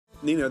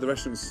Nino, the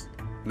restaurant's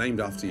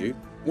named after you.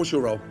 What's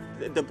your role?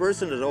 The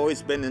person that's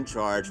always been in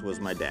charge was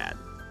my dad.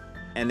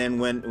 And then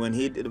when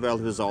he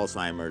developed his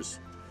Alzheimer's,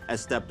 I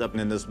stepped up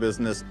in this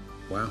business.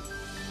 Wow.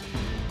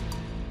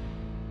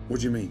 What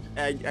do you mean?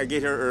 I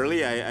get here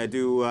early. I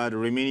do the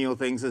remedial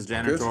things as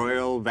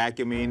janitorial,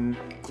 vacuuming,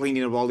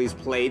 cleaning of all these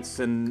plates,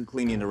 and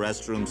cleaning the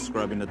restrooms,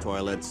 scrubbing the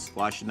toilets,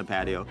 washing the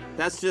patio.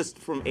 That's just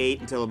from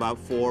 8 until about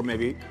 4,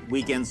 maybe.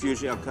 Weekends,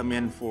 usually I'll come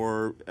in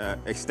for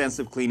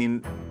extensive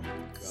cleaning.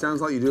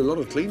 Sounds like you do a lot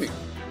of cleaning.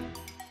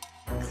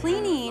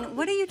 Cleaning?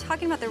 What are you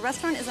talking about? The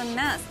restaurant is a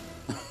mess.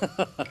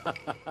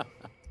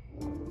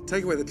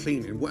 Take away the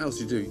cleaning, what else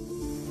do you do?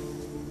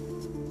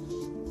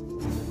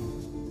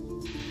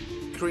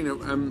 Karina,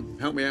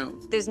 help me out.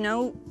 There's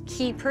no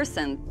key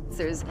person.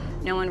 There's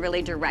no one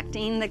really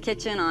directing the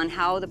kitchen on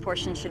how the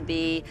portion should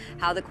be,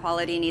 how the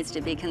quality needs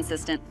to be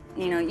consistent.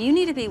 You know, you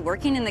need to be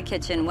working in the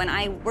kitchen. When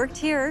I worked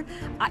here,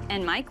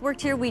 and Mike worked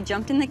here, we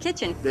jumped in the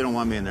kitchen. They don't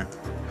want me in there.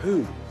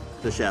 Who?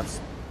 The chefs.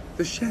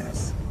 The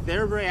chefs?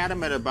 They're very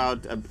adamant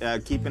about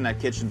keeping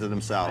that kitchen to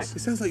themselves. It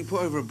sounds like you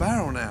put over a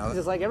barrel now.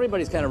 It's like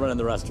everybody's kind of running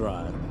the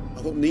restaurant.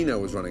 I thought Nino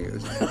was running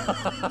it.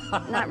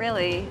 Not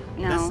really,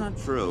 no. That's not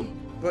true.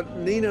 But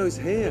Nino's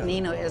here.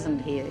 Nino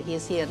isn't here.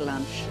 He's here at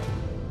lunch.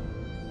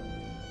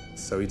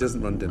 So he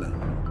doesn't run dinner.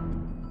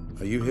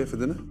 Are you here for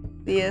dinner?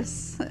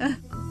 Yes.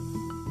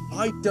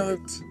 I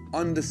don't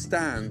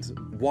understand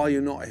why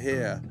you're not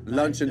here,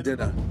 lunch and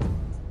dinner.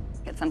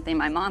 It's something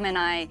my mom and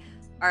I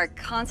are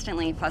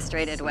constantly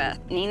frustrated with.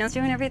 Nino's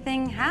doing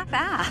everything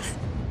half-assed.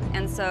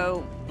 And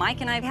so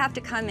Mike and I have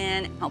to come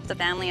in, help the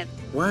family.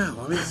 Wow,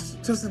 I mean, it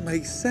doesn't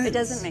make sense. It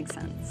doesn't make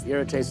sense. It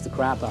irritates the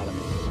crap out of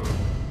me.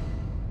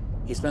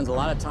 He spends a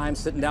lot of time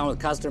sitting down with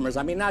customers.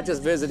 I mean, not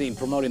just visiting,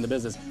 promoting the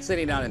business,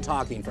 sitting down and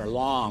talking for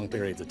long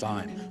periods of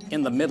time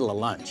in the middle of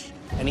lunch.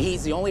 And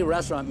he's the only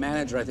restaurant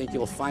manager I think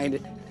you'll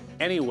find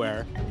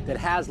anywhere that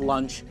has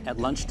lunch at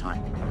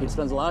lunchtime. He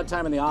spends a lot of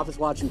time in the office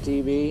watching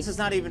TV. This is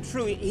not even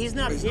true. He's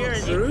not here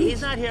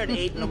at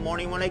 8 in the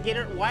morning when I get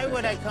here. Why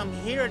would I come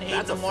here at 8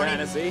 in the morning?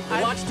 That's a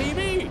fantasy. Watch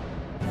TV.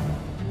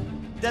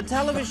 The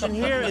television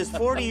here is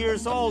 40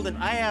 years old, and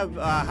I have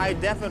high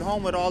def at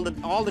home with all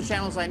the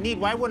channels I need.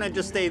 Why wouldn't I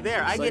just stay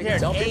there? I get here at 8.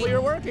 Tell people you're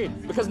working,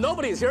 because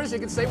nobody's here, so you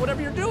can say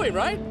whatever you're doing,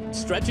 right?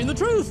 Stretching the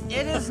truth.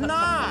 It is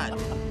not.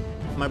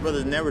 My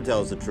brother never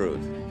tells the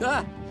truth.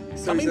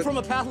 Coming from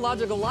a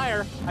pathological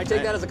liar, I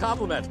take that as a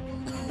compliment.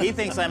 He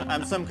thinks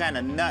I'm some kind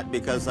of nut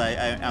because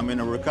I'm in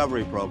a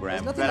recovery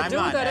program. It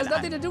has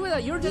nothing to do with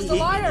that. You're just a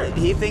liar.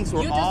 He thinks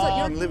we're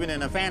all living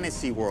in a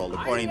fantasy world,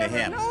 according to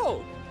him.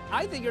 No.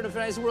 I think you're in a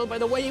fantasy world by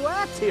the way you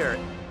act here.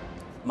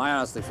 My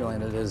honestly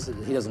feeling it is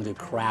he doesn't do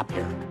crap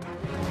here.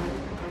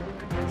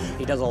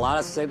 He does a lot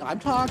of saying, I'm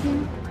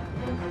talking.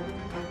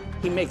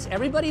 He makes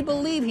everybody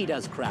believe he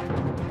does crap.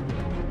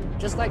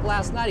 Just like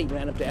last night, he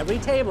ran up to every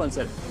table and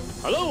said,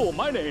 hello,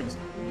 my name's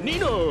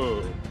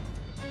Nino.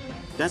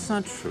 That's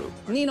not true.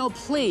 Nino,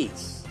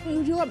 please.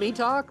 Would you let me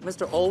talk?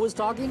 Mr. O was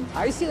talking.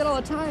 I see that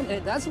all the time,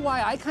 and that's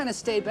why I kind of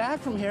stay back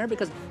from here,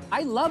 because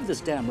I love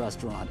this damn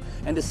restaurant.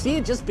 And to see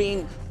it just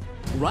being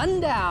run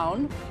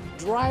down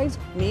drives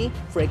me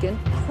freaking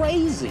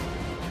crazy.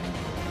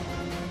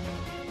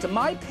 To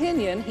my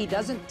opinion, he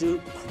doesn't do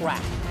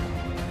crap.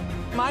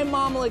 My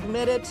mom will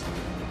admit it,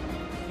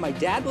 my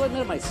dad will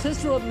admit it, my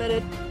sister will admit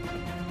it,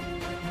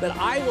 but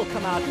I will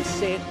come out and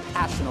say it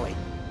passionately.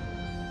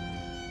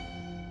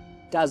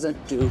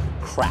 Doesn't do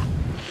crap.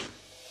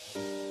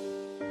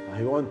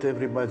 I want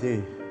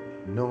everybody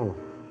to know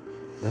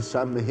that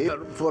I'm here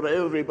for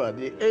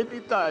everybody,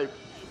 anytime.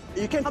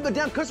 You can't have the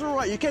damn customer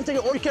right. You can't take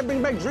it, or you can't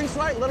bring back drinks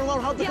right, let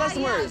alone help the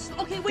customers.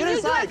 Yeah. Okay, when get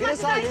inside, you do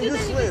it, you're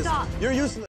useless. You're useless.